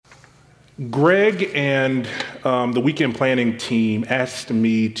Greg and the weekend planning team asked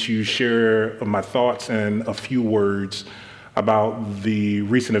me to share my thoughts and a few words about the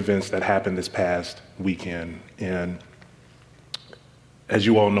recent events that happened this past weekend. And as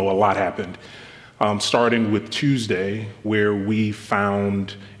you all know, a lot happened, starting with Tuesday, where we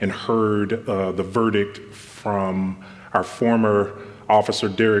found and heard the verdict from our former officer,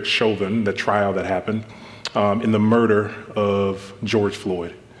 Derek Chauvin, the trial that happened in the murder of George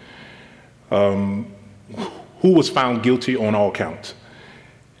Floyd. Who was found guilty on all counts.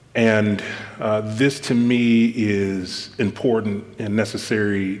 And this to me is important and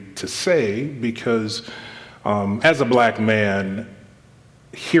necessary to say because as a black man,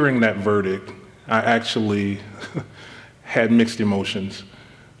 hearing that verdict, I actually had mixed emotions.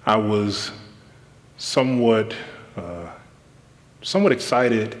 I was somewhat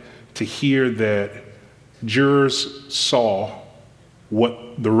excited to hear that jurors saw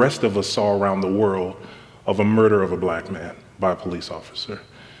what the rest of us saw around the world of a murder of a black man by a police officer.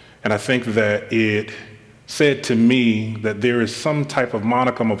 And I think that it said to me that there is some type of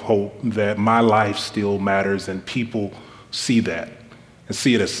modicum of hope that my life still matters and people see that and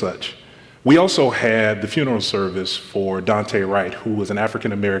see it as such. We also had the funeral service for Daunte Wright, who was an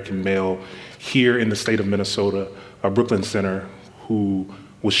African-American male here in the state of Minnesota, a Brooklyn Center, who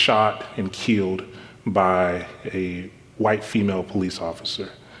was shot and killed by a white female police officer,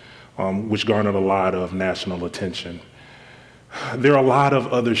 which garnered a lot of national attention. There are a lot of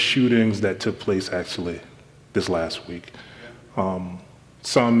other shootings that took place actually this last week.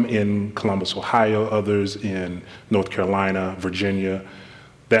 Some in Columbus, Ohio, others in North Carolina, Virginia,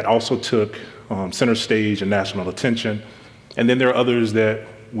 that also took center stage and national attention. And then there are others that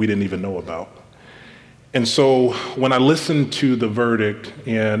we didn't even know about. And so when I listened to the verdict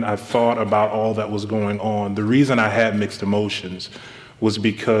and I thought about all that was going on, the reason I had mixed emotions was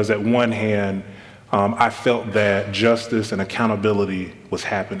because at one hand, I felt that justice and accountability was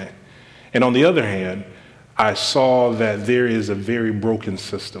happening. And on the other hand, I saw that there is a very broken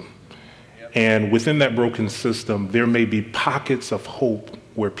system. And within that broken system, there may be pockets of hope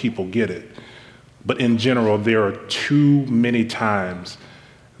where people get it. But in general, there are too many times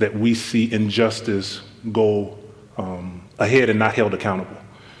that we see injustice go ahead and not held accountable.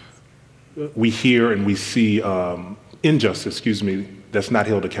 We hear and we see injustice, that's not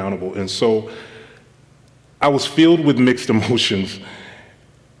held accountable. And so I was filled with mixed emotions.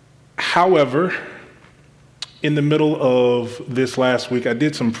 However, in the middle of this last week, I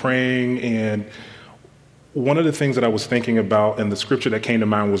did some praying, and one of the things that I was thinking about and the scripture that came to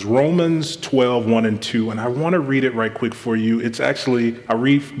mind was Romans 12, 1 and 2. And I want to read it right quick for you. It's actually, I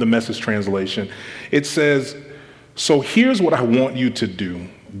read the Message translation. It says, "So here's what I want you to do,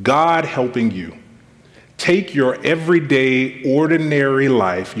 God helping you. Take your everyday, ordinary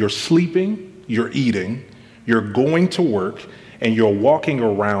life, you're sleeping, you're eating, you're going to work, and you're walking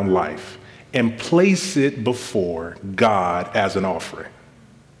around life, and place it before God as an offering.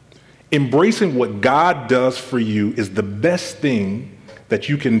 Embracing what God does for you is the best thing that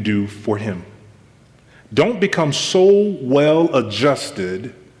you can do for him. Don't become so well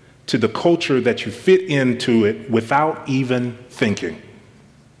adjusted to the culture that you fit into it without even thinking.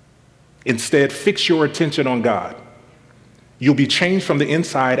 Instead, fix your attention on God. You'll be changed from the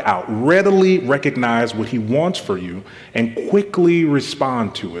inside out. Readily recognize what he wants for you and quickly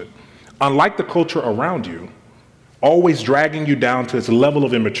respond to it. Unlike the culture around you, always dragging you down to its level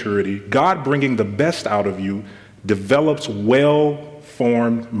of immaturity, God bringing the best out of you develops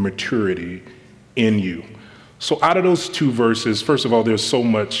well-formed maturity in you." So out of those two verses, first of all, there's so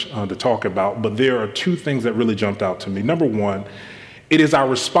much to talk about, but there are two things that really jumped out to me. Number one, it is our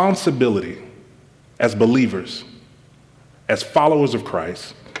responsibility as believers, as followers of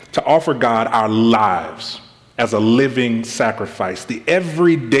Christ, to offer God our lives as a living sacrifice, the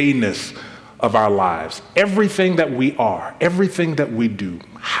everydayness of our lives, everything that we are, everything that we do,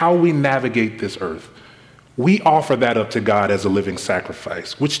 how we navigate this earth. We offer that up to God as a living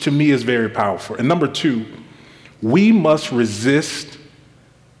sacrifice, which to me is very powerful. And number two, we must resist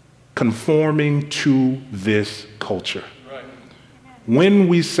conforming to this culture. Right. When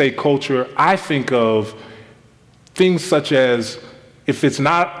we say culture, I think of things such as, if it's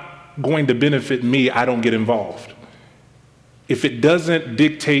not going to benefit me, I don't get involved. If it doesn't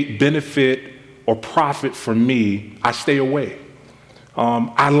dictate benefit or profit for me, I stay away.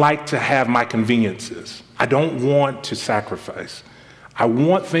 I like to have my conveniences. I don't want to sacrifice. I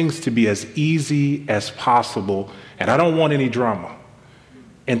want things to be as easy as possible, and I don't want any drama.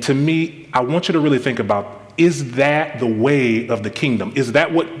 And to me, I want you to really think about, is that the way of the kingdom? Is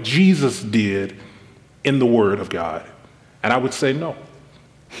that what Jesus did in the Word of God? And I would say no.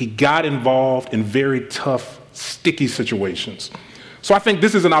 He got involved in very tough, sticky situations. So I think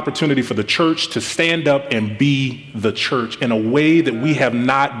this is an opportunity for the church to stand up and be the church in a way that we have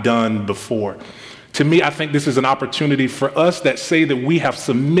not done before. To me, I think this is an opportunity for us that say that we have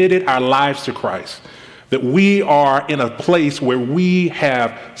submitted our lives to Christ, that we are in a place where we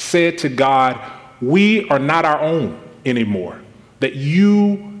have said to God, we are not our own anymore, that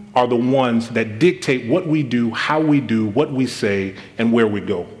you are the ones that dictate what we do, how we do, what we say, and where we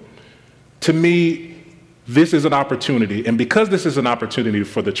go. To me, this is an opportunity, and because this is an opportunity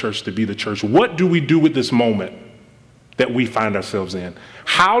for the church to be the church, what do we do with this moment that we find ourselves in?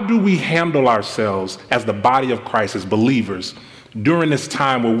 How do we handle ourselves as the body of Christ, as believers, during this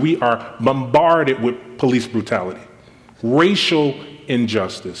time where we are bombarded with police brutality, racial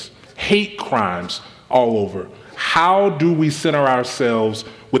injustice, hate crimes all over? How do we center ourselves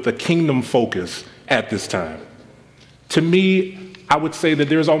with a kingdom focus at this time? To me, I would say that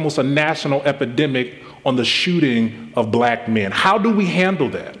there's almost a national epidemic on the shooting of black men. How do we handle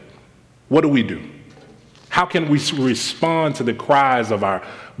that? What do we do? How can we respond to the cries of our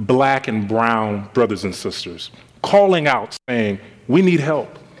black and brown brothers and sisters, calling out, saying, we need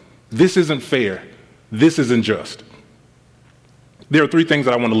help. This isn't fair. This isn't just. There are three things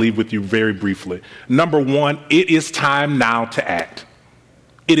that I want to leave with you very briefly. Number one, it is time now to act.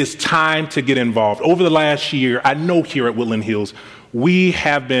 It is time to get involved. Over the last year, I know here at Woodland Hills, we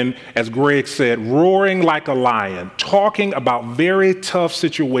have been, as Greg said, roaring like a lion, talking about very tough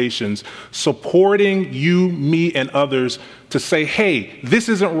situations, supporting you, me, and others to say, hey, this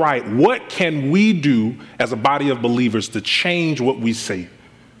isn't right. What can we do as a body of believers to change what we say?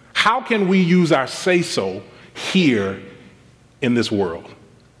 How can we use our say-so here in this world?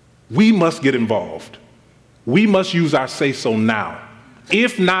 We must get involved. We must use our say-so now.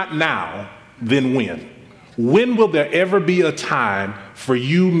 If not now, then when? When will there ever be a time for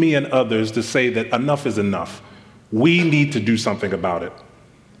you, me, and others to say that enough is enough? We need to do something about it.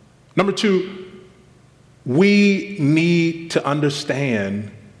 Number two, we need to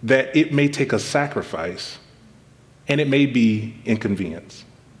understand that it may take a sacrifice and it may be inconvenience.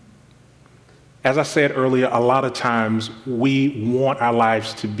 As I said earlier, a lot of times we want our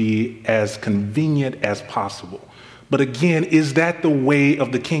lives to be as convenient as possible. But again, is that the way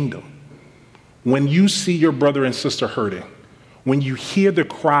of the kingdom? When you see your brother and sister hurting, when you hear the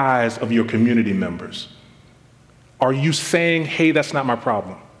cries of your community members, are you saying, hey, that's not my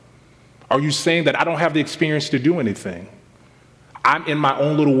problem? Are you saying that I don't have the experience to do anything? I'm in my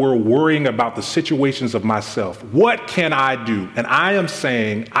own little world worrying about the situations of myself. What can I do? And I am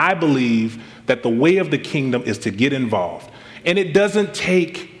saying, I believe that the way of the kingdom is to get involved. And it doesn't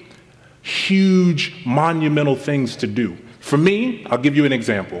take huge, monumental things to do. For me, I'll give you an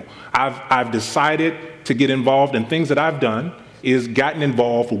example. I've decided to get involved, in things that I've done is gotten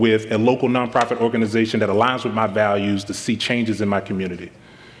involved with a local nonprofit organization that aligns with my values to see changes in my community.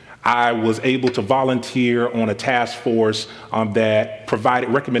 I was able to volunteer on a task force that provided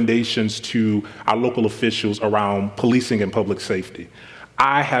recommendations to our local officials around policing and public safety.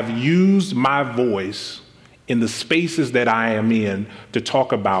 I have used my voice in the spaces that I am in to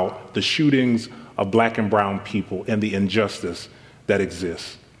talk about the shootings of black and brown people and the injustice that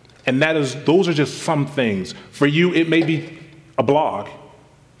exists. And those are just some things. For you, it may be a blog,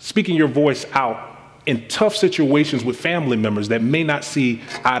 speaking your voice out in tough situations with family members that may not see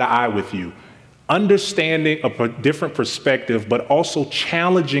eye to eye with you. Understanding a different perspective, but also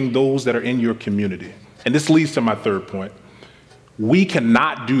challenging those that are in your community. And this leads to my third point. We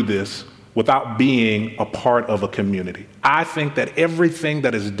cannot do this without being a part of a community. I think that everything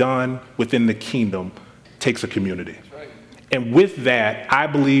that is done within the kingdom takes a community. Right. And with that, I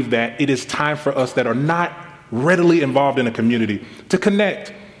believe that it is time for us that are not readily involved in a community to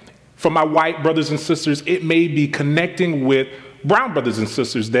connect. For my white brothers and sisters, it may be connecting with brown brothers and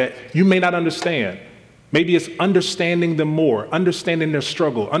sisters that you may not understand. Maybe it's understanding them more, understanding their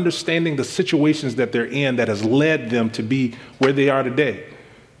struggle, understanding the situations that they're in that has led them to be where they are today.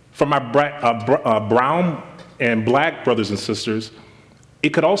 For my brown and black brothers and sisters, it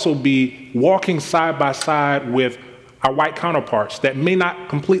could also be walking side by side with our white counterparts that may not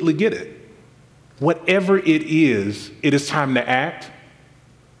completely get it. Whatever it is time to act.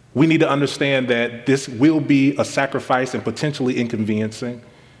 We need to understand that this will be a sacrifice and potentially inconveniencing,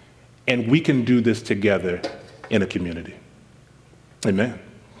 and we can do this together in a community. Amen.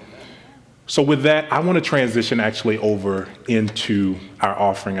 So with that, I want to transition actually over into our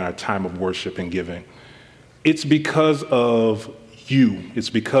offering, our time of worship and giving. It's because of you, it's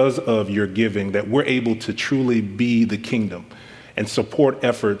because of your giving that we're able to truly be the kingdom and support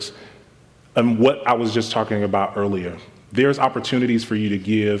efforts and what I was just talking about earlier. there's opportunities for you to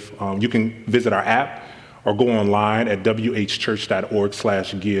give. You can visit our app or go online at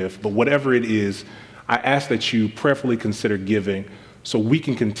whchurch.org/give. But whatever it is, I ask that you prayerfully consider giving so we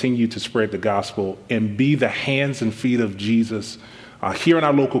can continue to spread the gospel and be the hands and feet of Jesus here in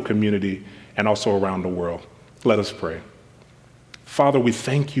our local community and also around the world. Let us pray. Father, we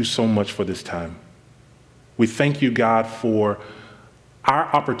thank you so much for this time. We thank you, God, for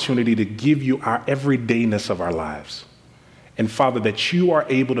our opportunity to give you our everydayness of our lives. And Father, that you are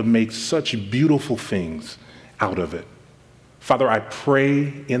able to make such beautiful things out of it. Father, I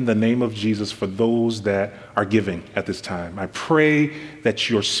pray in the name of Jesus for those that are giving at this time. I pray that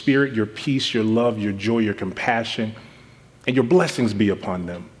your spirit, your peace, your love, your joy, your compassion, and your blessings be upon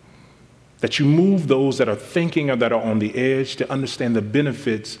them. That you move those that are thinking or that are on the edge to understand the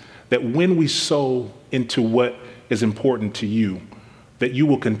benefits that when we sow into what is important to you, that you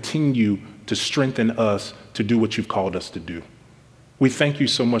will continue to strengthen us to do what you've called us to do. We thank you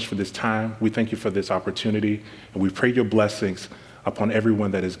so much for this time. We thank you for this opportunity, and we pray your blessings upon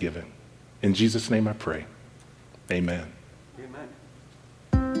everyone that is given. In Jesus' name I pray. Amen. Amen.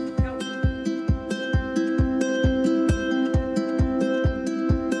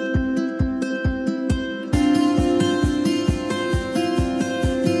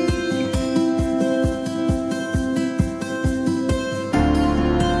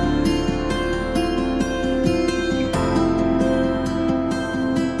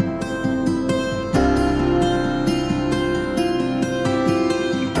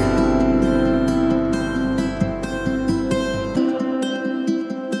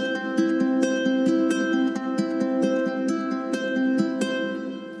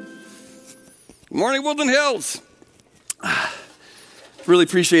 Morning, Woodland Hills. Really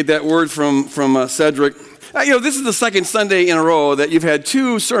appreciate that word from Cedric. This is the second Sunday in a row that you've had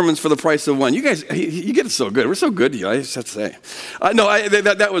two sermons for the price of one. You guys, you get it so good. We're so good to you, I just have to say.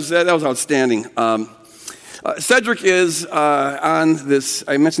 That was outstanding. Cedric is on this,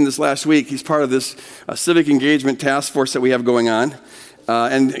 I mentioned this last week, he's part of this civic engagement task force that we have going on.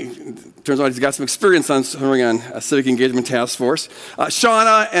 And it turns out he's got some experience on serving on a civic engagement task force.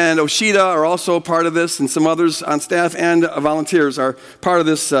 Shauna and Oshida are also part of this, and some others on staff and volunteers are part of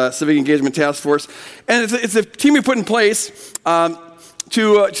this civic engagement task force. And it's a team we put in place to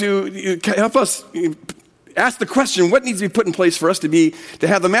help us ask the question, what needs to be put in place for us to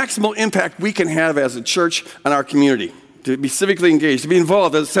have the maximal impact we can have as a church on our community, to be civically engaged, to be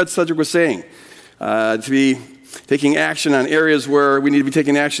involved, as Cedric was saying, to be taking action on areas where we need to be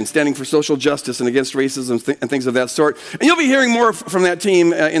taking action, standing for social justice and against racism and things of that sort. And you'll be hearing more from that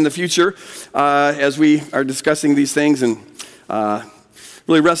team in the future as we are discussing these things and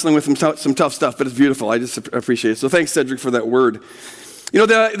really wrestling with some tough stuff, but it's beautiful. I just appreciate it. So thanks, Cedric, for that word.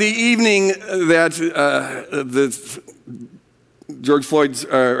 The evening that George Floyd's,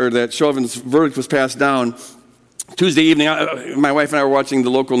 or that Chauvin's verdict was passed down, Tuesday evening, my wife and I were watching the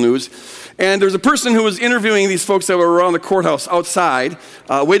local news, and there's a person who was interviewing these folks that were around the courthouse outside,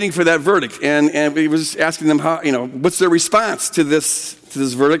 waiting for that verdict, and he was asking them how, what's their response to this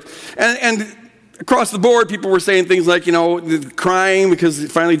verdict, and across the board, people were saying things like, crying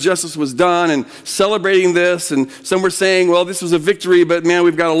because finally justice was done and celebrating this, and some were saying, well, this was a victory, but man,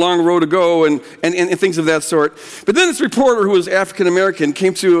 we've got a long road to go, and things of that sort. But then this reporter who was African-American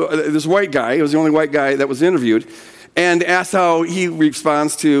came to this white guy, he was the only white guy that was interviewed, and asked how he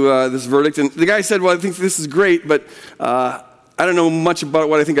responds to this verdict. And the guy said, well, I think this is great, but I don't know much about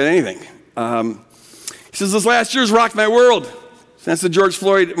what I think of anything. He says, this last year's rocked my world. Since the George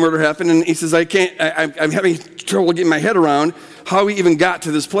Floyd murder happened, and he says, I'm having trouble getting my head around how he even got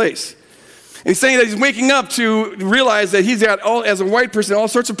to this place. And he's saying that he's waking up to realize that he's got, as a white person, all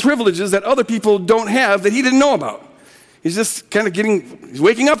sorts of privileges that other people don't have that he didn't know about. He's just kind of he's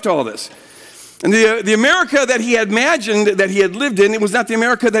waking up to all this. And the America that he had imagined that he had lived in, it was not the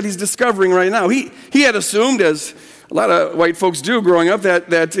America that he's discovering right now. He had assumed, as a lot of white folks do growing up,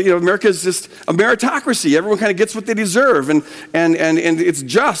 that America is just a meritocracy. Everyone kind of gets what they deserve, and it's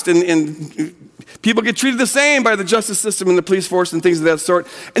just, and people get treated the same by the justice system and the police force and things of that sort.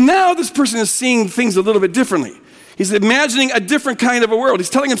 And now this person is seeing things a little bit differently. He's imagining a different kind of a world. He's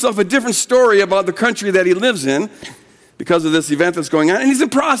telling himself a different story about the country that he lives in because of this event that's going on, and he's in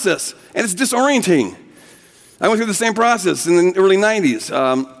process, and it's disorienting. I went through the same process in the early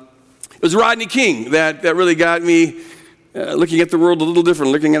 90s. It was Rodney King that really got me looking at the world a little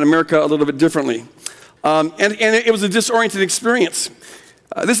different, looking at America a little bit differently. And it was a disoriented experience.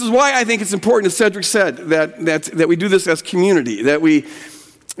 This is why I think it's important, as Cedric said, that we do this as community,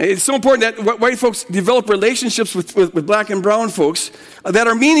 it's so important that white folks develop relationships with black and brown folks that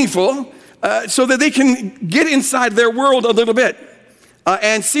are meaningful, so that they can get inside their world a little bit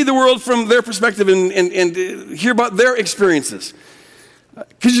and see the world from their perspective and hear about their experiences.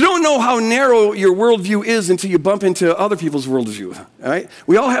 Because you don't know how narrow your worldview is until you bump into other people's worldview, all right?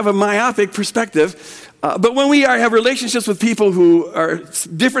 We all have a myopic perspective, but when we have relationships with people who are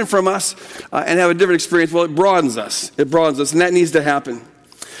different from us and have a different experience, well, it broadens us. It broadens us, and that needs to happen.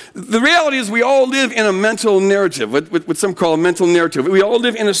 The reality is we all live in a mental narrative, what some call a mental narrative. We all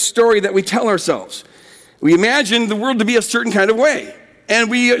live in a story that we tell ourselves. We imagine the world to be a certain kind of way,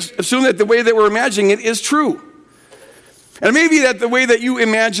 and we assume that the way that we're imagining it is true. And it may be that the way that you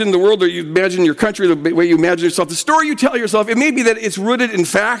imagine the world, or you imagine your country, the way you imagine yourself, the story you tell yourself, it may be that it's rooted in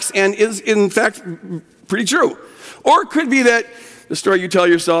facts and is, in fact, pretty true. Or it could be that the story you tell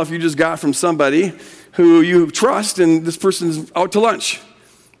yourself you just got from somebody who you trust, and this person's out to lunch.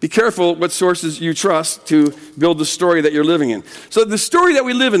 Be careful what sources you trust to build the story that you're living in. So the story that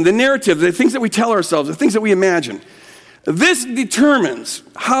we live in, the narrative, the things that we tell ourselves, the things that we imagine, this determines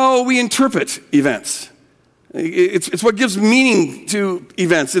how we interpret events. It's what gives meaning to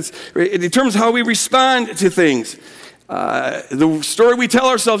events. It determines how we respond to things. The story we tell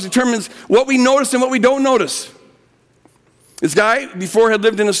ourselves determines what we notice and what we don't notice. This guy before had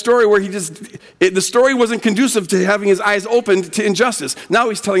lived in a story where the story wasn't conducive to having his eyes opened to injustice. Now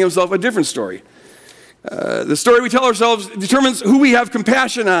he's telling himself a different story. The story we tell ourselves determines who we have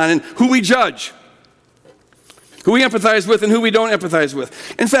compassion on and who we judge, who we empathize with and who we don't empathize with.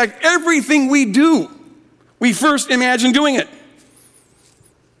 In fact, everything we do, we first imagine doing it.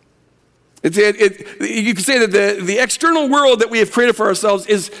 You could say that the external world that we have created for ourselves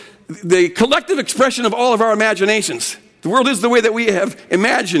is the collective expression of all of our imaginations. The world is the way that we have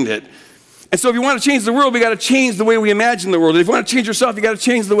imagined it. And so if you want to change the world, we got to change the way we imagine the world. If you want to change yourself, you got to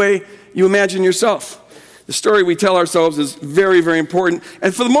change the way you imagine yourself. The story we tell ourselves is very, very important.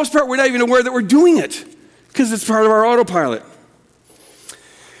 And for the most part, we're not even aware that we're doing it because it's part of our autopilot.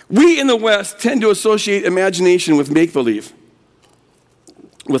 We in the West tend to associate imagination with make-believe,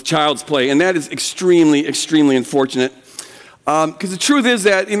 with child's play, and that is extremely, extremely unfortunate. Because the truth is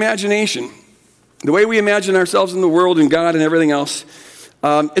that imagination, the way we imagine ourselves in the world and God and everything else,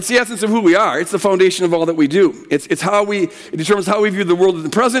 it's the essence of who we are. It's the foundation of all that we do. It determines how we view the world in the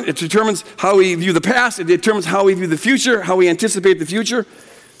present. It determines how we view the past. It determines how we view the future, how we anticipate the future.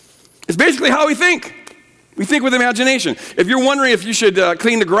 It's basically how we think. We think with imagination. If you're wondering if you should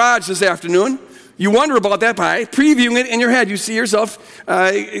clean the garage this afternoon, you wonder about that by previewing it in your head. You see yourself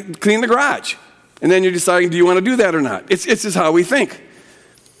clean the garage. And then you're deciding, do you want to do that or not? It's just how we think.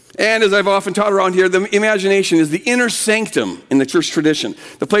 And as I've often taught around here, the imagination is the inner sanctum in the church tradition,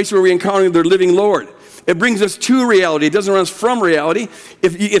 the place where we encounter the living Lord. It brings us to reality. It doesn't run us from reality.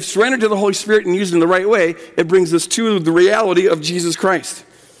 If surrendered to the Holy Spirit and used in the right way, it brings us to the reality of Jesus Christ.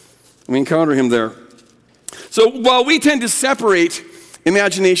 We encounter him there. So while we tend to separate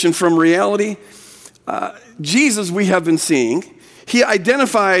imagination from reality, Jesus, we have been seeing, he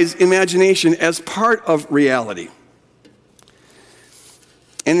identifies imagination as part of reality.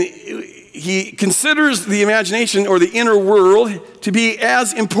 And he considers the imagination or the inner world to be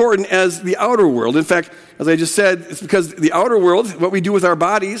as important as the outer world. In fact, as I just said, it's because the outer world, what we do with our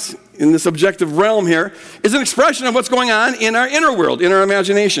bodies in this objective realm here, is an expression of what's going on in our inner world, in our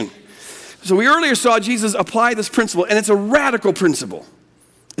imagination. So we earlier saw Jesus apply this principle, and it's a radical principle.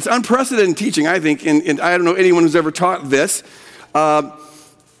 It's unprecedented teaching, I think, and I don't know anyone who's ever taught this, but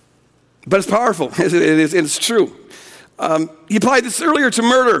it's powerful. It's true. He applied this earlier to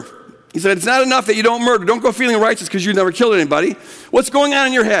murder. He said, it's not enough that you don't murder. Don't go feeling righteous because you never killed anybody. What's going on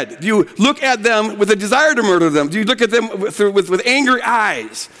in your head? Do you look at them with a desire to murder them? Do you look at them with angry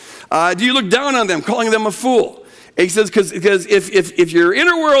eyes? Do you look down on them, calling them a fool? And he says, because if your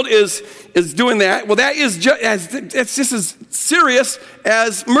inner world is doing that, well, that's just as serious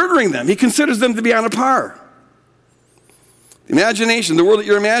as murdering them. He considers them to be on a par. Imagination, the world that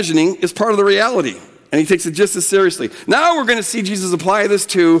you're imagining, is part of the reality. And he takes it just as seriously. Now we're going to see Jesus apply this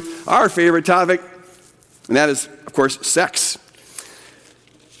to our favorite topic, and that is, of course, sex.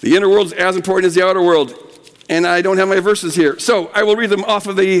 The inner world is as important as the outer world. And I don't have my verses here, so I will read them off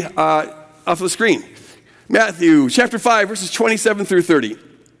of the screen. Matthew chapter 5, verses 27 through 30.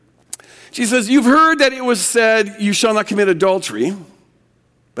 She says, you've heard that it was said, you shall not commit adultery.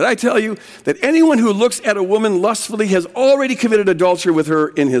 But I tell you that anyone who looks at a woman lustfully has already committed adultery with her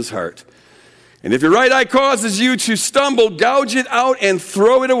in his heart. And if your right eye causes you to stumble, gouge it out and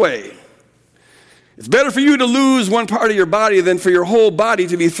throw it away. It's better for you to lose one part of your body than for your whole body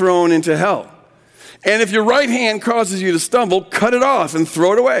to be thrown into hell. And if your right hand causes you to stumble, cut it off and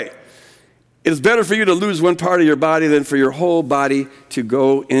throw it away. It is better for you to lose one part of your body than for your whole body to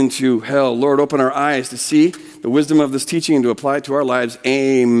go into hell. Lord, open our eyes to see the wisdom of this teaching and to apply it to our lives.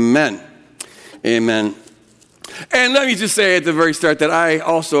 Amen. Amen. And let me just say at the very start that I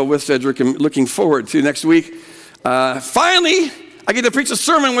also, with Cedric, am looking forward to next week. Finally, I get to preach a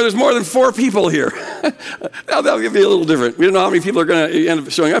sermon where there's more than 4 people here. That'll be a little different. We don't know how many people are going to end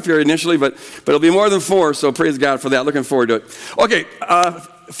up showing up here initially, but it'll be more than 4, so praise God for that. Looking forward to it. Okay,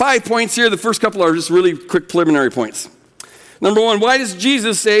 5 points here. The first couple are just really quick preliminary points. Number 1, why does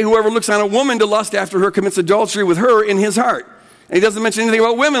Jesus say whoever looks on a woman to lust after her commits adultery with her in his heart? And he doesn't mention anything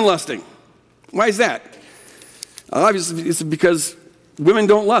about women lusting. Why is that? Obviously, it's because women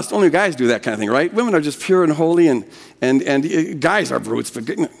don't lust. Only guys do that kind of thing, right? Women are just pure and holy, and guys are brutes. But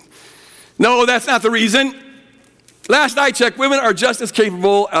no, that's not the reason. Last I checked, women are just as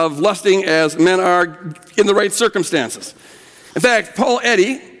capable of lusting as men are in the right circumstances. In fact, Paul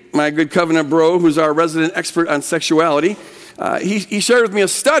Eddy, my good covenant bro, who's our resident expert on sexuality, he shared with me a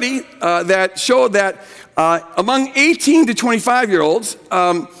study that showed that among 18 to 25-year-olds,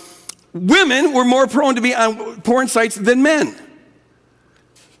 women were more prone to be on porn sites than men.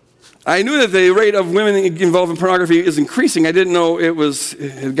 I knew that the rate of women involved in pornography is increasing. I didn't know it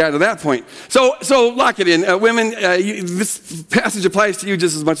had gotten to that point. So lock it in. Women, this passage applies to you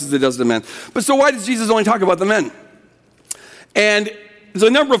just as much as it does to men. But so why does Jesus only talk about the men? And there's a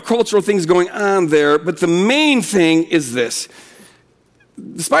number of cultural things going on there, but the main thing is this.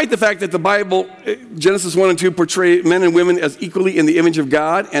 Despite the fact that the Bible, Genesis 1 and 2, portray men and women as equally in the image of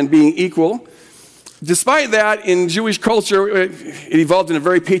God and being equal, despite that, in Jewish culture, it evolved in a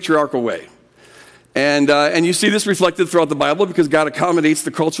very patriarchal way. And you see this reflected throughout the Bible because God accommodates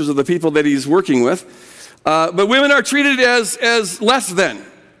the cultures of the people that he's working with. But women are treated as less than.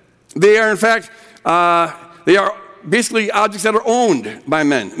 They are, in fact, they are basically objects that are owned by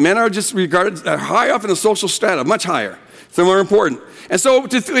men. Men are just regarded high up in the social strata, much higher. So more important. And so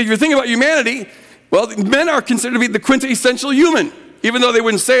if you think about humanity, well, men are considered to be the quintessential human, even though they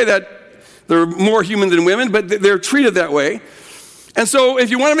wouldn't say that they're more human than women, but they're treated that way. And so if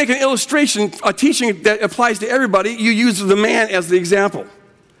you want to make an illustration, a teaching that applies to everybody, you use the man as the example.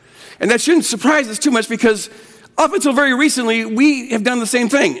 And that shouldn't surprise us too much because up until very recently, we have done the same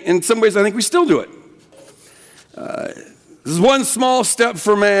thing. In some ways, I think we still do it. This is one small step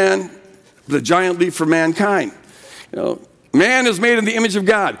for man, but a giant leap for mankind. Man is made in the image of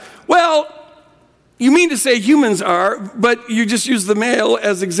God. Well, you mean to say humans are, but you just use the male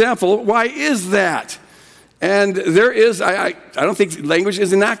as example. Why is that? And there is, I don't think language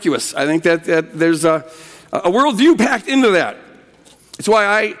is innocuous. I think that there's a worldview packed into that. It's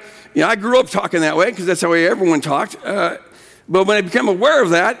why I grew up talking that way, because that's how everyone talked. But when I became aware of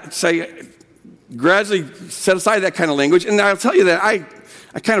that, I gradually set aside that kind of language. And I'll tell you that I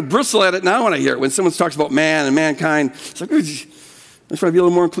kind of bristle at it now when I hear it. When someone talks about man and mankind, it's like, let's try to be a little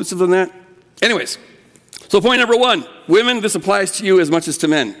more inclusive than that. Anyways, so point number 1, women, this applies to you as much as to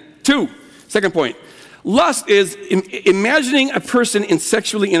men. 2, second point, lust is imagining a person in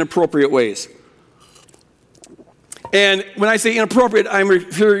sexually inappropriate ways. And when I say inappropriate, I'm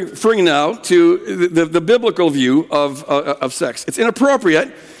referring now to the biblical view of sex. It's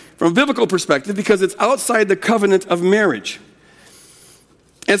inappropriate from a biblical perspective because it's outside the covenant of marriage.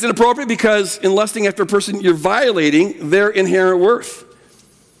 And it's inappropriate because in lusting after a person, you're violating their inherent worth.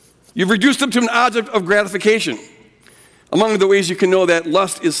 You've reduced them to an object of gratification. Among the ways you can know that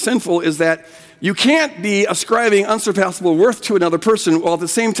lust is sinful is that you can't be ascribing unsurpassable worth to another person while at the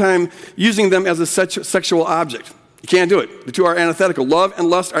same time using them as a sexual object. You can't do it. The two are antithetical. Love and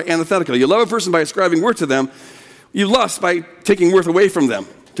lust are antithetical. You love a person by ascribing worth to them. You lust by taking worth away from them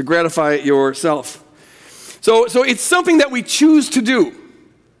to gratify yourself. So it's something that we choose to do.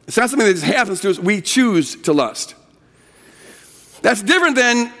 It's not something that just happens to us. We choose to lust. That's different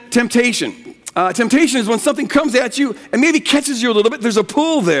than temptation. Temptation is when something comes at you and maybe catches you a little bit. There's a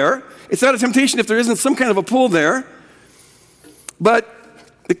pull there. It's not a temptation if there isn't some kind of a pull there. But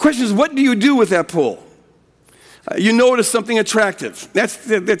the question is, what do you do with that pull? You notice something attractive. That's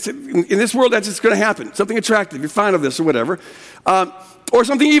in this world, that's just going to happen. Something attractive. You're fond of this or whatever. Or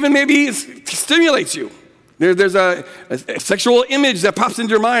something even maybe stimulates you. There's a sexual image that pops into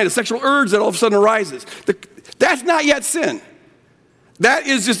your mind, a sexual urge that all of a sudden arises. That's not yet sin. That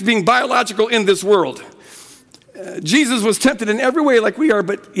is just being biological in this world. Jesus was tempted in every way like we are,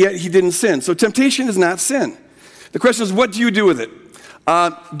 but yet he didn't sin. So temptation is not sin. The question is, what do you do with it?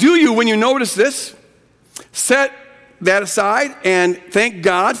 Do you, when you notice this, set that aside and thank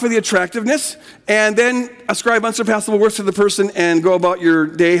God for the attractiveness, and then ascribe unsurpassable worth to the person and go about your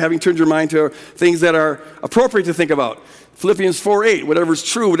day having turned your mind to things that are appropriate to think about. Philippians 4:8, whatever's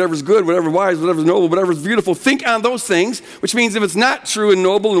true, whatever's good, whatever's wise, whatever's noble, whatever's beautiful, think on those things, which means if it's not true and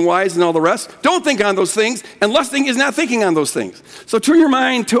noble and wise and all the rest, don't think on those things, and lusting is not thinking on those things. So turn your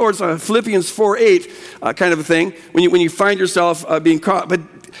mind towards Philippians 4:8 kind of a thing when you find yourself being caught. But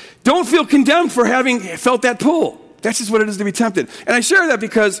don't feel condemned for having felt that pull. That's just what it is to be tempted. And I share that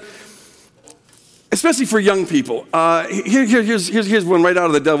because, especially for young people, here's one right out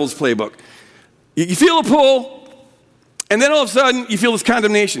of the devil's playbook. You feel a pull, and then all of a sudden, you feel this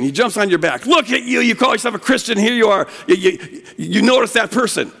condemnation. He jumps on your back. Look at you. You call yourself a Christian. Here you are. You notice that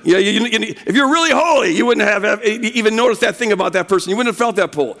person. If you're really holy, you wouldn't have even noticed that thing about that person. You wouldn't have felt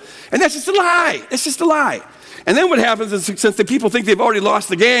that pull. And that's just a lie. That's just a lie. And then what happens is, since the people think they've already lost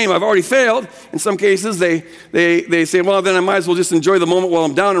the game, I've already failed, in some cases, they say, well, then I might as well just enjoy the moment while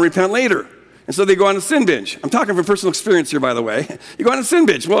I'm down and repent later. And so they go on a sin binge. I'm talking from personal experience here, by the way. You go on a sin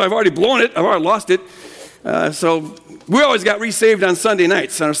binge. Well, I've already blown it. I've already lost it. So we always got resaved on Sunday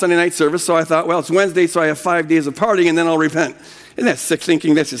nights, on our Sunday night service. So I thought, well, it's Wednesday, so I have 5 days of partying, and then I'll repent. Isn't that sick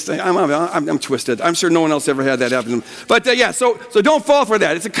thinking? That's just, I'm twisted. I'm sure no one else ever had that happen to them. But so don't fall for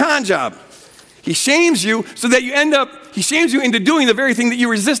that. It's a con job. He shames you so that he shames you into doing the very thing that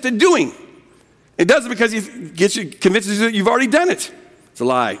you resisted doing. It does it because he convinces you that you've already done it. It's a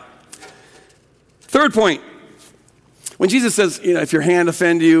lie. Third point. When Jesus says, if your hand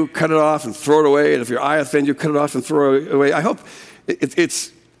offend you, cut it off and throw it away, and if your eye offend you, cut it off and throw it away, I hope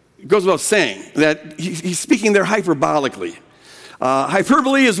it goes without saying that he's speaking there hyperbolically.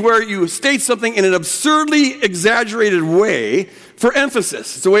 Hyperbole is where you state something in an absurdly exaggerated way for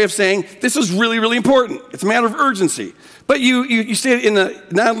emphasis. It's a way of saying, this is really, really important. It's a matter of urgency. But you say it in a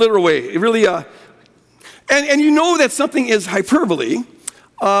non-literal way. It really, and you know that something is hyperbole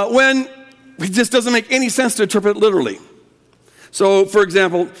when it just doesn't make any sense to interpret it literally. So, for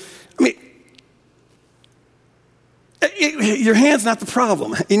example, your hand's not the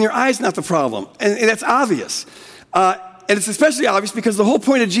problem, and your eye's not the problem, and that's obvious. And it's especially obvious because the whole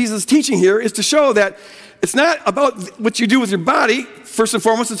point of Jesus' teaching here is to show that it's not about what you do with your body, first and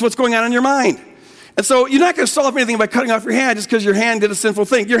foremost, it's what's going on in your mind. And so you're not going to solve anything by cutting off your hand just because your hand did a sinful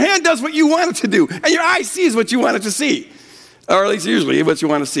thing. Your hand does what you want it to do, and your eye sees what you want it to see. Or at least usually what you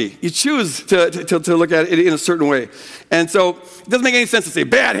want to see. You choose to look at it in a certain way. And so it doesn't make any sense to say,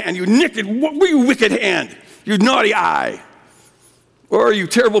 bad hand, you wicked hand, you naughty eye, or you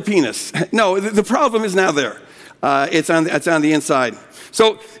terrible penis. No, the problem is now there. It's on the inside.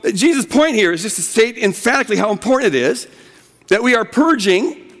 So Jesus' point here is just to state emphatically how important it is that we are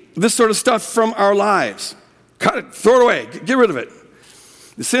purging this sort of stuff from our lives. Cut it, throw it away, get rid of it.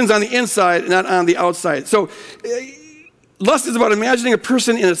 The sin's on the inside, not on the outside. So lust is about imagining a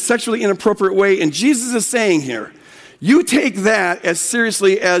person in a sexually inappropriate way, and Jesus is saying here, you take that as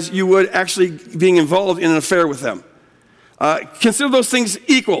seriously as you would actually being involved in an affair with them. Consider those things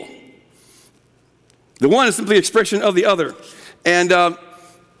equal. The one is simply expression of the other. And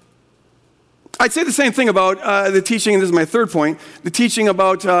I'd say the same thing about the teaching, and this is my third point, the teaching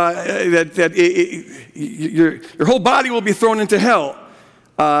about your whole body will be thrown into hell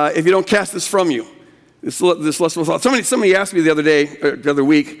if you don't cast this from you. This lustful thought. Somebody asked me the other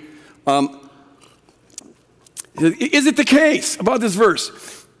week, is it the case about this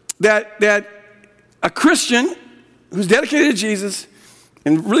verse that a Christian who's dedicated to Jesus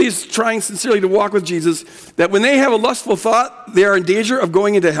and really is trying sincerely to walk with Jesus, that when they have a lustful thought, they are in danger of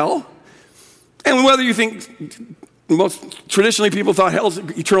going into hell? And whether you think, most traditionally people thought hell is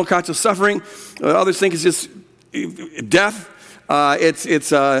eternal constant suffering, others think it's just death,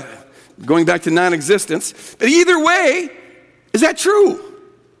 it's going back to non-existence. But either way, is that true?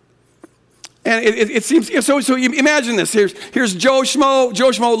 And it seems, so you imagine this. Here's Joe Schmo. Joe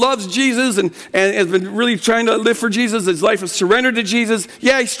Schmo loves Jesus and has been really trying to live for Jesus. His life is surrendered to Jesus.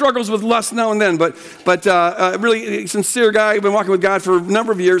 Yeah, he struggles with lust now and then, but really sincere guy, been walking with God for a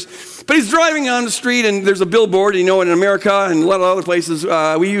number of years. But he's driving on the street and there's a billboard, in America and a lot of other places,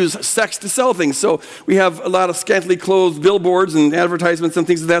 we use sex to sell things. So we have a lot of scantily clothed billboards and advertisements and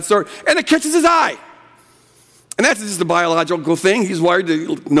things of that sort. And it catches his eye. And that's just a biological thing. He's wired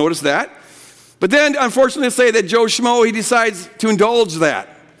to notice that. But then, unfortunately, say that Joe Schmo, he decides to indulge that,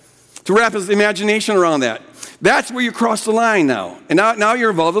 to wrap his imagination around that. That's where you cross the line now. And now you're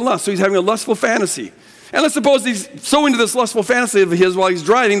involved in lust. So he's having a lustful fantasy. And let's suppose he's so into this lustful fantasy of his while he's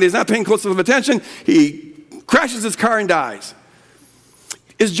driving that he's not paying close enough attention. He crashes his car and dies.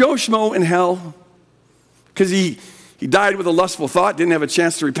 Is Joe Schmo in hell? Because he died with a lustful thought, didn't have a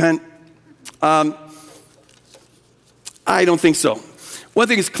chance to repent? I don't think so. One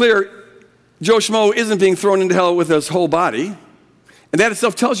thing is clear, Joe Schmo isn't being thrown into hell with his whole body. And that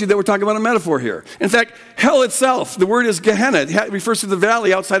itself tells you that we're talking about a metaphor here. In fact, hell itself, the word is Gehenna. It refers to the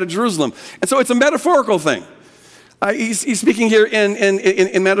valley outside of Jerusalem. And so it's a metaphorical thing. He's speaking here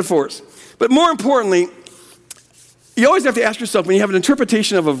in metaphors. But more importantly, you always have to ask yourself when you have an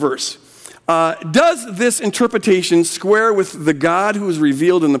interpretation of a verse, does this interpretation square with the God who is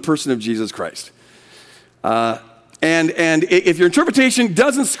revealed in the person of Jesus Christ? And if your interpretation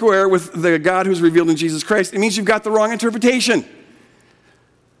doesn't square with the God who's revealed in Jesus Christ, it means you've got the wrong interpretation.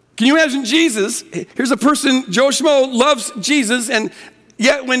 Can you imagine Jesus? Here's a person, Joe Schmo, loves Jesus, and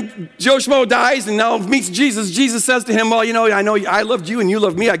yet when Joe Schmo dies and now meets Jesus, Jesus says to him, well, you know I loved you and you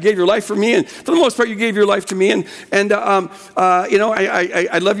loved me. I gave your life for me, and for the most part, you gave your life to me, I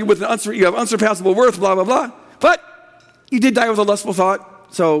love you with you have unsurpassable worth, blah, blah, blah. But you did die with a lustful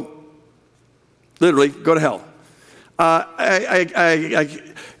thought, so literally, go to hell.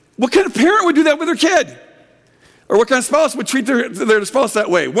 What kind of parent would do that with their kid? Or what kind of spouse would treat their spouse that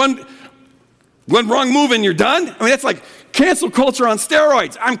way? One wrong move and you're done? I mean, that's like cancel culture on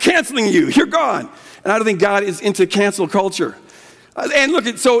steroids. I'm canceling you. You're gone. And I don't think God is into cancel culture. And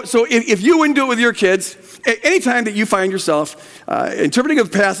look, so if you wouldn't do it with your kids, anytime that you find yourself interpreting a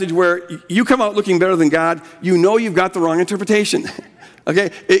passage where you come out looking better than God, you know you've got the wrong interpretation.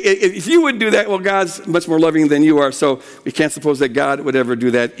 Okay? If you wouldn't do that, well, God's much more loving than you are, so we can't suppose that God would ever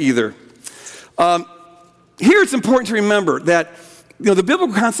do that either. Here it's important to remember that the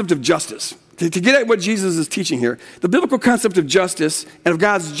biblical concept of justice, to get at what Jesus is teaching here, the biblical concept of justice and of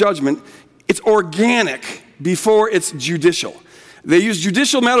God's judgment, it's organic before it's judicial. They use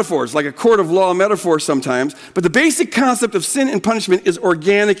judicial metaphors, like a court of law metaphor sometimes, but the basic concept of sin and punishment is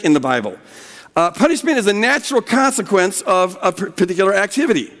organic in the Bible. Punishment is a natural consequence of a particular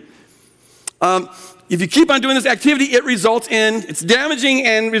activity. If you keep on doing this activity, it's damaging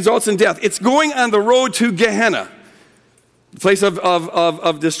and results in death. It's going on the road to Gehenna, the place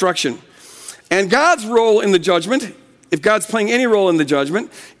of destruction. And God's role in the judgment, if God's playing any role in the judgment,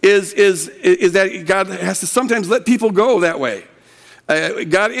 is that God has to sometimes let people go that way.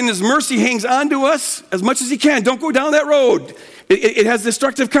 God, in His mercy, hangs on to us as much as He can. Don't go down that road. It has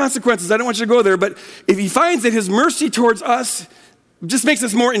destructive consequences. I don't want you to go there. But if He finds that His mercy towards us just makes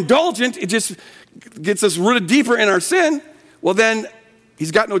us more indulgent, it just gets us rooted deeper in our sin, well then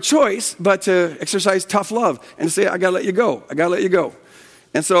He's got no choice but to exercise tough love and to say, I gotta let you go. I gotta let you go.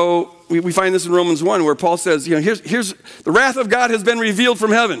 And so we find this in Romans 1 where Paul says, here's the wrath of God has been revealed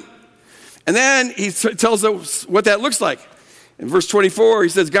from heaven. And then he tells us what that looks like. In verse 24, he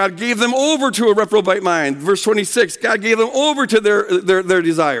says, God gave them over to a reprobate mind. Verse 26, God gave them over to their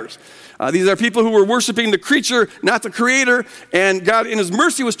desires. These are people who were worshiping the creature, not the creator, and God in His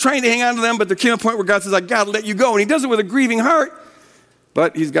mercy was trying to hang on to them, but there came a point where God says, I gotta let you go. And He does it with a grieving heart,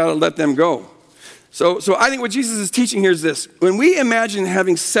 but He's gotta let them go. So I think what Jesus is teaching here is this. When we imagine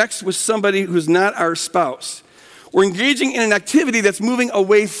having sex with somebody who's not our spouse, we're engaging in an activity that's moving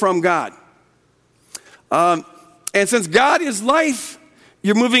away from God. And since God is life,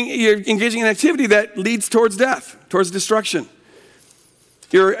 you're engaging in an activity that leads towards death, towards destruction.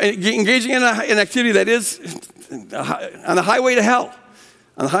 You're engaging in an activity that is on the highway to hell,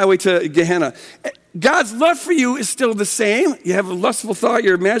 on the highway to Gehenna. God's love for you is still the same. You have a lustful thought,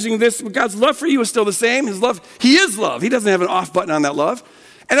 you're imagining this, but God's love for you is still the same. His love, He is love. He doesn't have an off button on that love.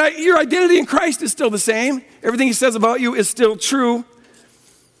 And your identity in Christ is still the same. Everything He says about you is still true.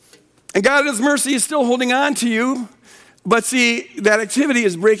 And God in His mercy is still holding on to you. But see, that activity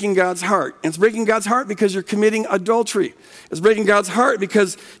is breaking God's heart. And it's breaking God's heart because you're committing adultery. It's breaking God's heart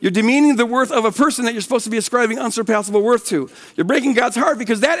because you're demeaning the worth of a person that you're supposed to be ascribing unsurpassable worth to. You're breaking God's heart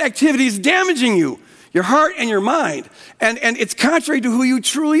because that activity is damaging you, your heart and your mind. And it's contrary to who you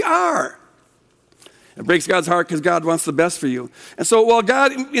truly are. It breaks God's heart because God wants the best for you. And so while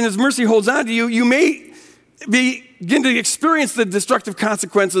God in His mercy holds on to you, you may begin to experience the destructive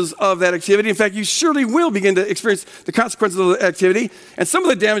consequences of that activity. In fact, you surely will begin to experience the consequences of the activity. And some of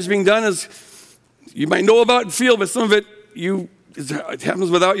the damage being done is you might know about and feel, but some of it happens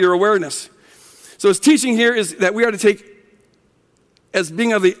without your awareness. So his teaching here is that we are to take as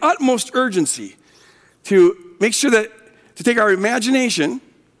being of the utmost urgency to make sure that to take our imagination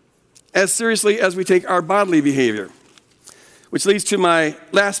as seriously as we take our bodily behavior. Which leads to my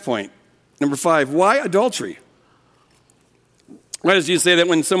last point. Number 5, why adultery? Why does Jesus say that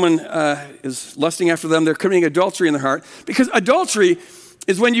when someone is lusting after them, they're committing adultery in their heart? Because adultery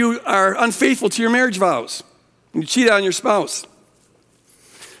is when you are unfaithful to your marriage vows. When you cheat on your spouse.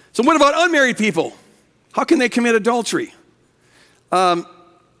 So what about unmarried people? How can they commit adultery? And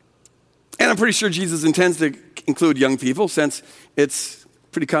I'm pretty sure Jesus intends to include young people, since it's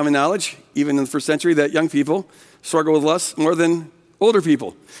pretty common knowledge, even in the first century, that young people struggle with lust more than older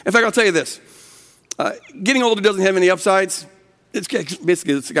people. In fact, I'll tell you this. Getting older doesn't have any upsides.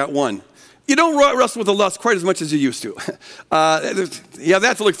 It's got one. You don't wrestle with the lust quite as much as you used to. You have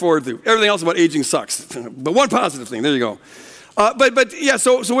that to look forward to. Everything else about aging sucks. But one positive thing, there you go.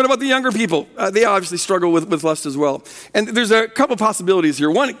 So what about the younger people? They obviously struggle with lust as well. And there's a couple possibilities here.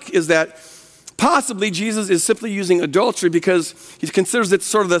 One is that possibly Jesus is simply using adultery because he considers it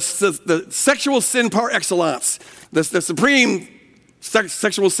sort of the sexual sin par excellence, the supreme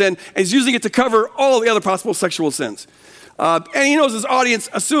sexual sin, and he's using it to cover all the other possible sexual sins. And he knows his audience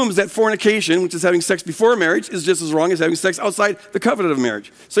assumes that fornication, which is having sex before marriage, is just as wrong as having sex outside the covenant of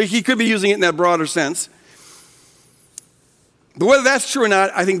marriage. So he could be using it in that broader sense. But whether that's true or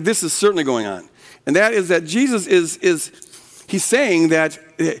not, I think this is certainly going on. And that is that Jesus he's saying that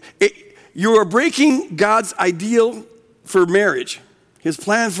you are breaking God's ideal for marriage, his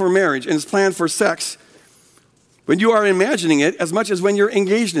plan for marriage and his plan for sex, when you are imagining it as much as when you're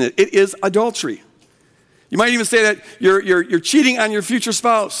engaged in it. It is adultery. You might even say that you're cheating on your future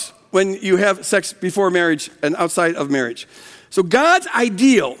spouse when you have sex before marriage and outside of marriage. So God's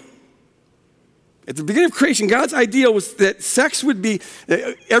ideal, at the beginning of creation, God's ideal was that sex would be,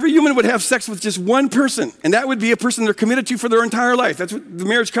 every human would have sex with just one person, and that would be a person they're committed to for their entire life. That's what the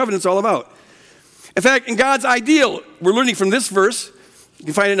marriage covenant's all about. In fact, in God's ideal, we're learning from this verse, you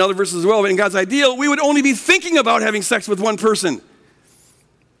can find it in other verses as well, but in God's ideal, we would only be thinking about having sex with one person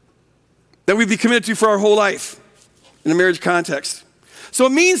that we'd be committed to for our whole life in a marriage context. So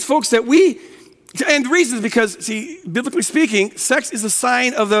it means, folks, that and the reason is because, see, biblically speaking, sex is a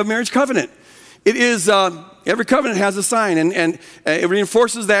sign of the marriage covenant. It is, every covenant has a sign, and it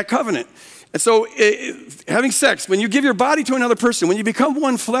reinforces that covenant. And so having sex, when you give your body to another person, when you become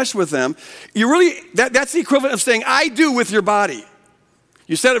one flesh with them, that's the equivalent of saying, I do with your body.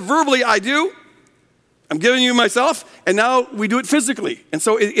 You said it verbally, I do. I'm giving you myself, and now we do it physically. And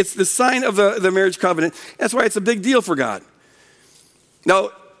so it's the sign of the marriage covenant. That's why it's a big deal for God.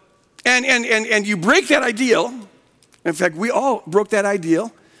 Now, and you break that ideal. In fact, we all broke that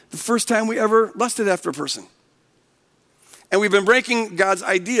ideal the first time we ever lusted after a person. And we've been breaking God's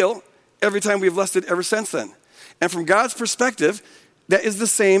ideal every time we've lusted ever since then. And from God's perspective, that is the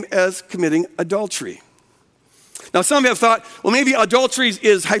same as committing adultery. Now, some have thought, well, maybe adultery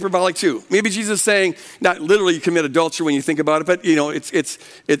is hyperbolic too. Maybe Jesus is saying, not literally you commit adultery when you think about it, but it's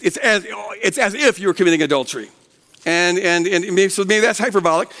as if you were committing adultery. And maybe that's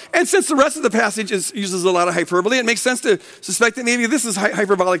hyperbolic. And since the rest of the passage uses a lot of hyperbole, it makes sense to suspect that maybe this is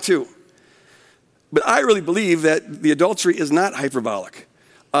hyperbolic too. But I really believe that the adultery is not hyperbolic.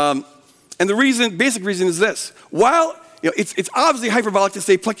 And the basic reason is this. While it's obviously hyperbolic to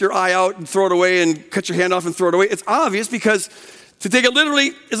say pluck your eye out and throw it away and cut your hand off and throw it away. It's obvious because to take it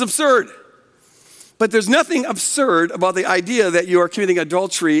literally is absurd. But there's nothing absurd about the idea that you are committing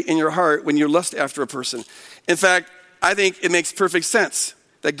adultery in your heart when you lust after a person. In fact, I think it makes perfect sense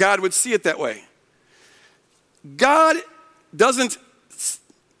that God would see it that way. God isn't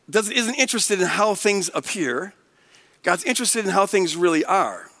interested in how things appear. God's interested in how things really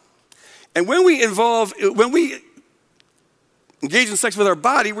are. And when we engage in sex with our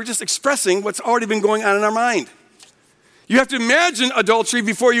body, we're just expressing what's already been going on in our mind. You have to imagine adultery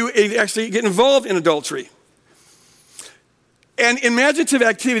before you actually get involved in adultery. And imaginative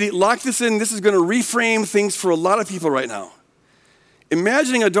activity, lock this in, this is going to reframe things for a lot of people right now.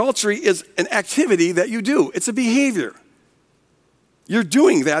 Imagining adultery is an activity that you do. It's a behavior. You're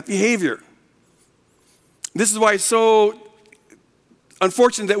doing that behavior. This is why it's so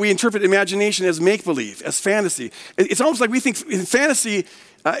unfortunate that we interpret imagination as make-believe, as fantasy. It's almost like we think in fantasy,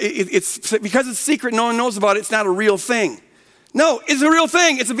 it's because it's secret, no one knows about it, it's not a real thing. No, it's a real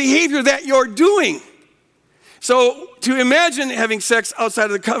thing. It's a behavior that you're doing. So to imagine having sex outside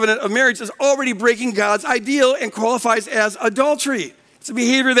of the covenant of marriage is already breaking God's ideal and qualifies as adultery. It's a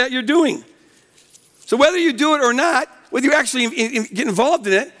behavior that you're doing. So whether you do it or not, whether you actually get involved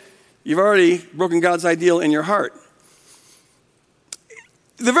in it, you've already broken God's ideal in your heart.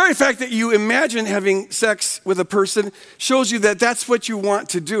 The very fact that you imagine having sex with a person shows you that that's what you want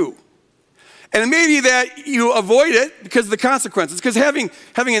to do. And it may be that you avoid it because of the consequences. Because having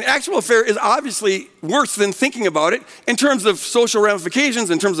an actual affair is obviously worse than thinking about it in terms of social ramifications,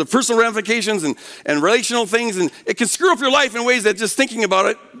 in terms of personal ramifications and relational things. And it can screw up your life in ways that just thinking about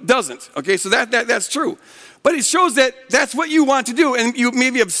it doesn't. Okay, so that's true. But it shows that that's what you want to do. And you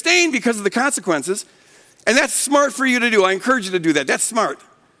maybe abstain because of the consequences. And that's smart for you to do. I encourage you to do that. That's smart.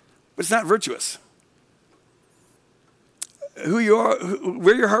 But it's not virtuous. who you are,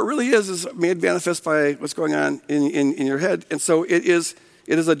 where your heart really is made manifest by what's going on in your head. And so it is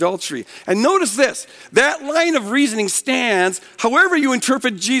adultery. And notice this, that line of reasoning stands however you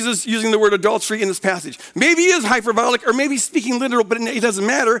interpret Jesus using the word adultery in this passage. Maybe he is hyperbolic or maybe he's speaking literal, but it doesn't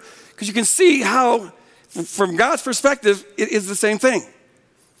matter because you can see how, from God's perspective, it is the same thing.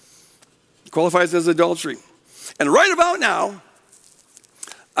 It qualifies as adultery. And right about now,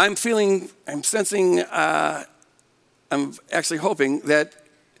 I'm sensing, I'm actually hoping that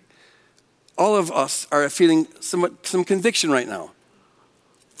all of us are feeling some conviction right now.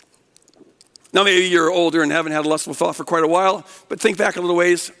 Now, maybe you're older and haven't had a lustful thought for quite a while, but think back a little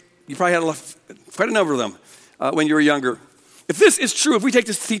ways. You probably had quite a number of them when you were younger. If this is true, if we take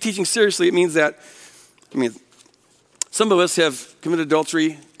this teaching seriously, it means that, some of us have committed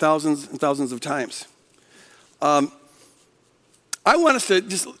adultery thousands and thousands of times. I want us to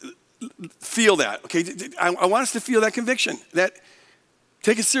just feel that, okay? I want us to feel that conviction, that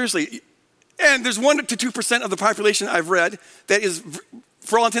take it seriously. And there's 1% to 2% of the population I've read that is,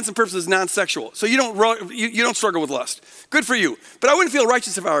 for all intents and purposes, non-sexual. So you don't struggle with lust. Good for you. But I wouldn't feel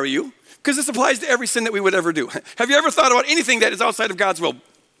righteous if I were you, because this applies to every sin that we would ever do. Have you ever thought about anything that is outside of God's will?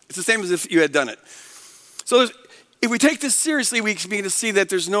 It's the same as if you had done it. So if we take this seriously, we can begin to see that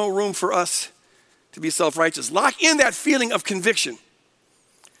there's no room for us to be self-righteous. Lock in that feeling of conviction.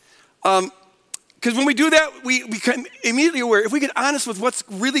 Because when we do that, we become immediately aware. If we get honest with what's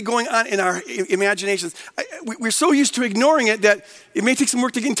really going on in our imaginations, we're so used to ignoring it that it may take some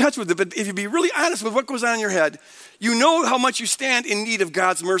work to get in touch with it. But if you be really honest with what goes on in your head, you know how much you stand in need of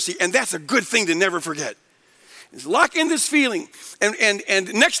God's mercy, and that's a good thing to never forget. Is lock in this feeling,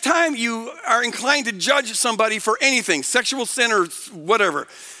 and next time you are inclined to judge somebody for anything, sexual sin or whatever,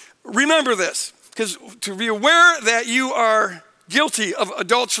 remember this, because to be aware that you are guilty of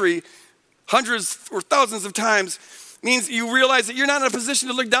adultery hundreds or thousands of times means you realize that you're not in a position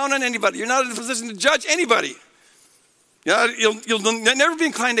to look down on anybody. You're not in a position to judge anybody. You'll never be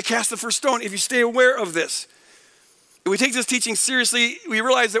inclined to cast the first stone if you stay aware of this. If we take this teaching seriously, we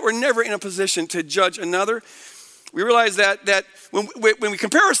realize that we're never in a position to judge another. We realize that when we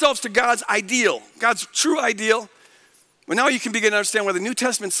compare ourselves to God's ideal, God's true ideal, well, now you can begin to understand why the New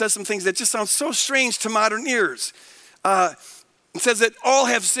Testament says some things that just sound so strange to modern ears. It says that all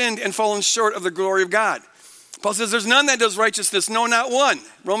have sinned and fallen short of the glory of God. Paul says there's none that does righteousness, no, not one.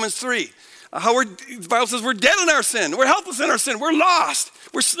 Romans 3. The Bible says we're dead in our sin. We're helpless in our sin. We're lost.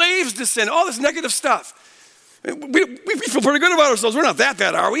 We're slaves to sin. All this negative stuff. We feel pretty good about ourselves. We're not that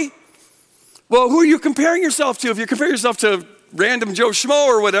bad, are we? Well, who are you comparing yourself to? If you compare yourself to random Joe Schmo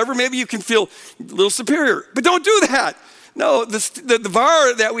or whatever, maybe you can feel a little superior. But don't do that. No, the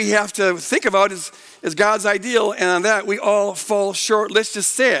bar that we have to think about is God's ideal, and on that we all fall short. Let's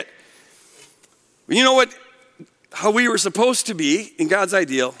just say it. You know how we were supposed to be in God's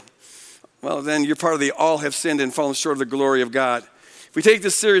ideal? Well, then you're part of the all have sinned and fallen short of the glory of God. If we take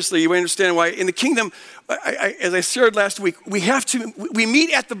this seriously, you understand why in the kingdom, as I shared last week, we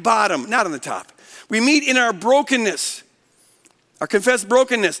meet at the bottom, not on the top. We meet in our brokenness. Our confessed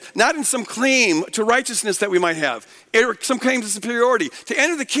brokenness, not in some claim to righteousness that we might have, or some claim to superiority. To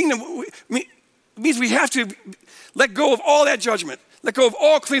enter the kingdom means we have to let go of all that judgment, let go of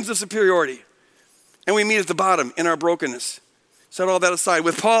all claims of superiority. And we meet at the bottom in our brokenness. Set all that aside.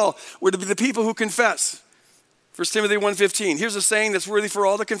 With Paul, we're to be the people who confess. 1 Timothy 1:15. Here's a saying that's worthy for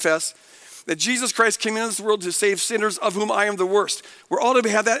all to confess, that Jesus Christ came into this world to save sinners, of whom I am the worst. We're all to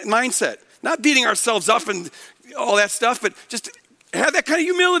have that mindset. Not beating ourselves up and all that stuff, but just have that kind of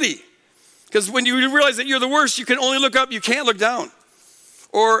humility. Because when you realize that you're the worst, you can only look up, you can't look down.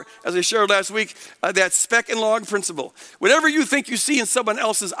 Or, as I shared last week, that speck and log principle. Whatever you think you see in someone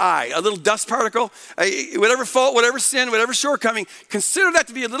else's eye, a little dust particle, whatever fault, whatever sin, whatever shortcoming, consider that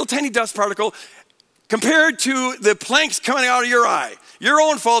to be a little tiny dust particle compared to the planks coming out of your eye. Your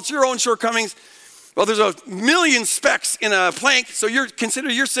own faults, your own shortcomings. Well, there's a million specks in a plank, so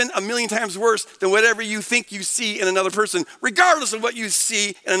consider your sin a million times worse than whatever you think you see in another person, regardless of what you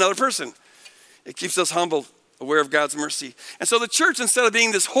see in another person. It keeps us humble, aware of God's mercy. And so the church, instead of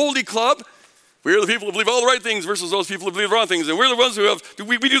being this holy club, we're the people who believe all the right things versus those people who believe the wrong things, and we're the ones who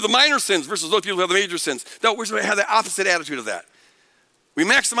we do the minor sins versus those people who have the major sins. No, we're supposed to have the opposite attitude of that. We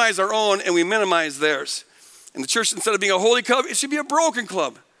maximize our own and we minimize theirs. And the church, instead of being a holy club, it should be a broken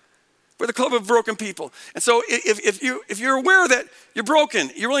club. We're the club of broken people. And so if you're aware that you're broken,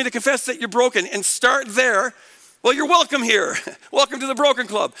 you're willing to confess that you're broken and start there, well, you're welcome here. Welcome to the broken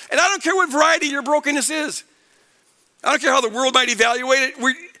club. And I don't care what variety your brokenness is. I don't care how the world might evaluate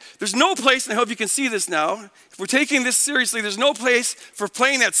it. There's no place, and I hope you can see this now, if we're taking this seriously, there's no place for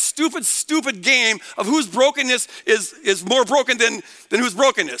playing that stupid game of whose brokenness is more broken than whose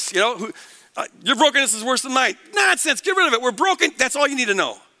brokenness. You know, your brokenness is worse than mine. Nonsense, get rid of it. We're broken, that's all you need to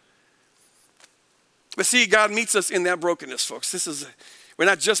know. But see, God meets us in that brokenness, folks. We're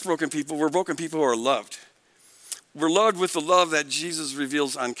not just broken people, we're broken people who are loved. We're loved with the love that Jesus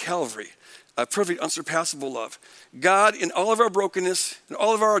reveals on Calvary, a perfect, unsurpassable love. God, in all of our brokenness, in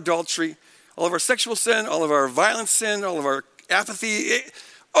all of our adultery, all of our sexual sin, all of our violent sin, all of our apathy,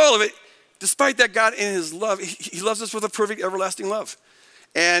 all of it, despite that, God in his love, he loves us with a perfect, everlasting love.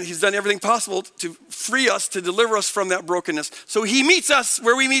 And he's done everything possible to free us, to deliver us from that brokenness. So he meets us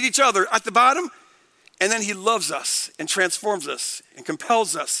where we meet each other, at the bottom, and then he loves us and transforms us and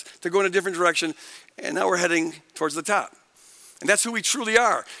compels us to go in a different direction. And now we're heading towards the top. And that's who we truly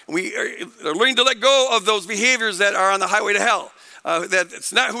are. And we are learning to let go of those behaviors that are on the highway to hell. That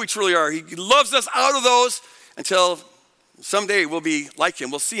it's not who we truly are. He loves us out of those until someday we'll be like him.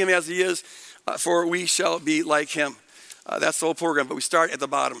 We'll see him as he is, for we shall be like him. That's the whole program, but we start at the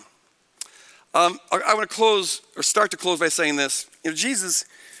bottom. I want to start to close by saying this. You know, Jesus,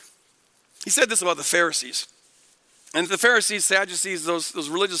 he said this about the Pharisees. And the Pharisees, Sadducees, those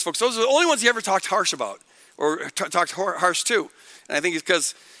religious folks, those are the only ones he ever talked harsh about, or talked harsh to. And I think it's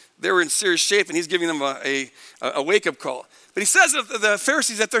because they were in serious shape, and he's giving them a wake-up call. But he says of the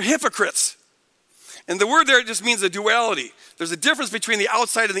Pharisees that they're hypocrites. And the word there just means a duality. There's a difference between the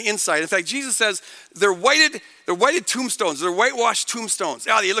outside and the inside. In fact, Jesus says they're whited tombstones. They're whitewashed tombstones.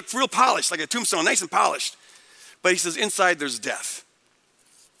 Oh, they look real polished, like a tombstone, nice and polished. But he says inside there's death.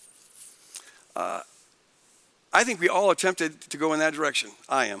 I think we all are tempted to go in that direction.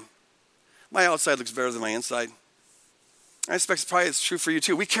 I am. My outside looks better than my inside. I expect probably it's true for you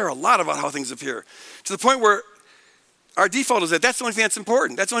too. We care a lot about how things appear, to the point where our default is that that's the only thing that's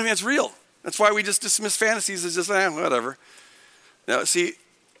important. That's the only thing that's real. That's why we just dismiss fantasies as just, whatever. Now, see,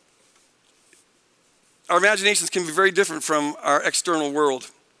 our imaginations can be very different from our external world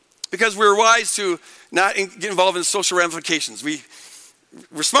because we're wise to not get involved in social ramifications.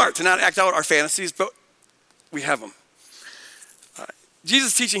 We're smart to not act out our fantasies, but we have them.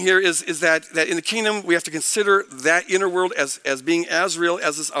 Jesus' teaching here is that in the kingdom, we have to consider that inner world as being as real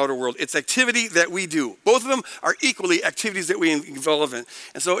as this outer world. It's activity that we do. Both of them are equally activities that we involve in.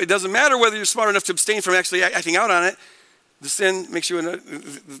 And so it doesn't matter whether you're smart enough to abstain from actually acting out on it.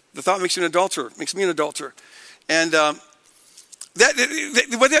 The thought makes you an adulterer, makes me an adulterer. And what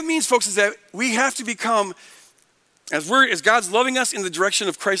that means, folks, is that we have to become, as God's loving us in the direction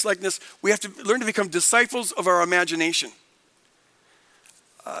of Christ-likeness, we have to learn to become disciples of our imagination.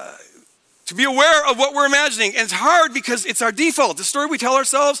 To be aware of what we're imagining. And it's hard because it's our default. The story we tell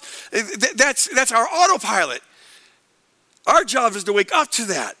ourselves, that's our autopilot. Our job is to wake up to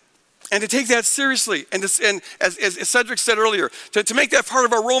that and to take that seriously. And as Cedric said earlier, to make that part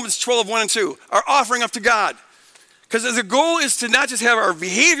of our Romans 12, 1 and 2, our offering up to God. Because the goal is to not just have our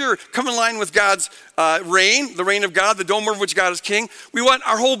behavior come in line with God's reign, the reign of God, the dome over which God is king. We want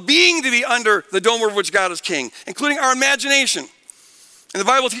our whole being to be under the dome over which God is king, including our imagination. And the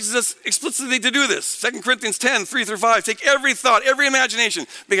Bible teaches us explicitly to do this. 2 Corinthians 10, 3 through 5. Take every thought, every imagination,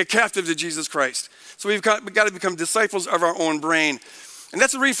 make it captive to Jesus Christ. So we've got to become disciples of our own brain. And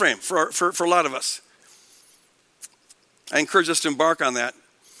that's a reframe for a lot of us. I encourage us to embark on that.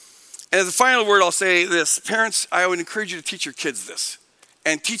 And as a final word, I'll say this. Parents, I would encourage you to teach your kids this.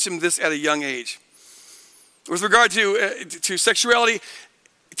 And teach them this at a young age. With regard to sexuality,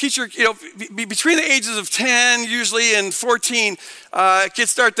 teacher, between the ages of 10 usually and 14,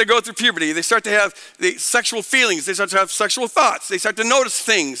 kids start to go through puberty. They start to have the sexual feelings. They start to have sexual thoughts. They start to notice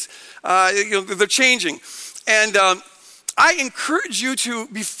things. They're changing. And I encourage you to,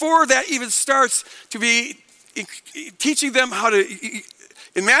 before that even starts, to be teaching them how to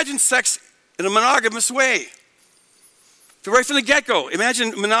imagine sex in a monogamous way. So right from the get-go,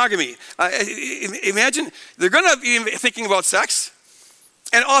 imagine monogamy. Imagine they're going to be thinking about sex.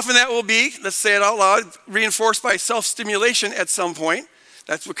 And often that will be, let's say it out loud, reinforced by self-stimulation at some point.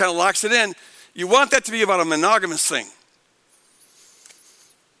 That's what kind of locks it in. You want that to be about a monogamous thing.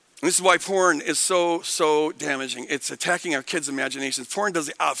 And this is why porn is so damaging. It's attacking our kids' imaginations. Porn does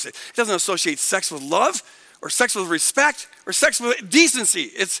the opposite. It doesn't associate sex with love or sex with respect or sex with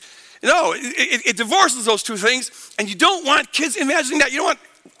decency. It divorces those two things, and you don't want kids imagining that. You don't want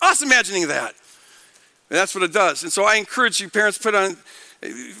us imagining that. And that's what it does. And so I encourage you, parents,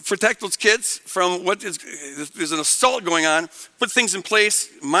 protect those kids from there's an assault going on. Put things in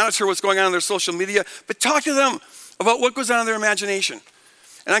place, monitor what's going on in their social media, but talk to them about what goes on in their imagination.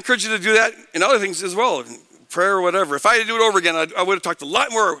 And I encourage you to do that in other things as well. prayer or whatever. If I had to do it over again, I would have talked a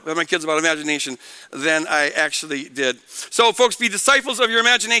lot more with my kids about imagination than I actually did. So folks, be disciples of your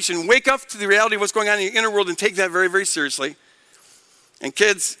imagination. Wake up to the reality of what's going on in your inner world and take that very, very seriously. And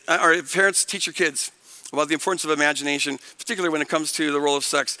kids, or parents, teach your kids about the importance of imagination, particularly when it comes to the role of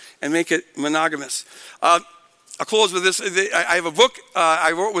sex, and make it monogamous. I'll close with this. I have a book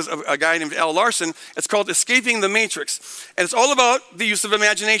I wrote with a guy named Al Larson. It's called Escaping the Matrix. And it's all about the use of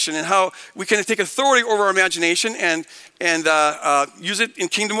imagination and how we can take authority over our imagination and use it in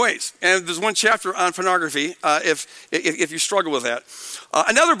kingdom ways. And there's one chapter on pornography if you struggle with that.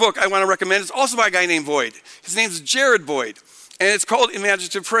 Another book I want to recommend is also by a guy named Boyd. His name is Jared Boyd. And it's called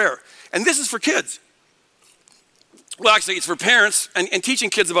Imaginative Prayer. And this is for kids. Well, actually, it's for parents and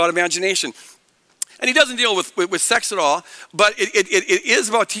teaching kids about imagination. And he doesn't deal with sex at all, but it is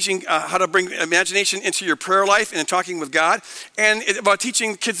about teaching how to bring imagination into your prayer life and in talking with God, and about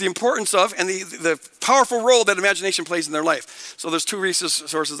teaching kids the importance of and the powerful role that imagination plays in their life. So there's 2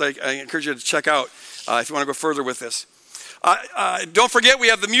 resources I encourage you to check out if you want to go further with this. Don't forget, we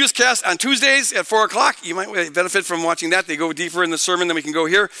have the Musecast on Tuesdays at 4 o'clock. You might benefit from watching that. They go deeper in the sermon than we can go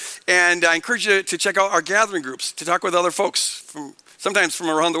here. And I encourage you to check out our gathering groups, to talk with other folks, sometimes from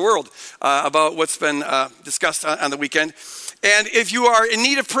around the world, about what's been discussed on the weekend. And if you are in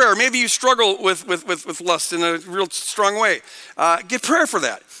need of prayer, maybe you struggle with lust in a real strong way, get prayer for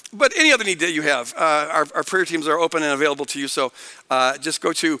that. But any other need that you have, our prayer teams are open and available to you. So just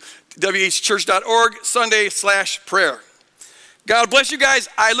go to whchurch.org, Sunday/prayer. God bless you guys.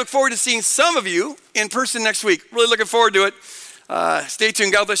 I look forward to seeing some of you in person next week. Really looking forward to it. Stay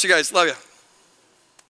tuned. God bless you guys. Love you.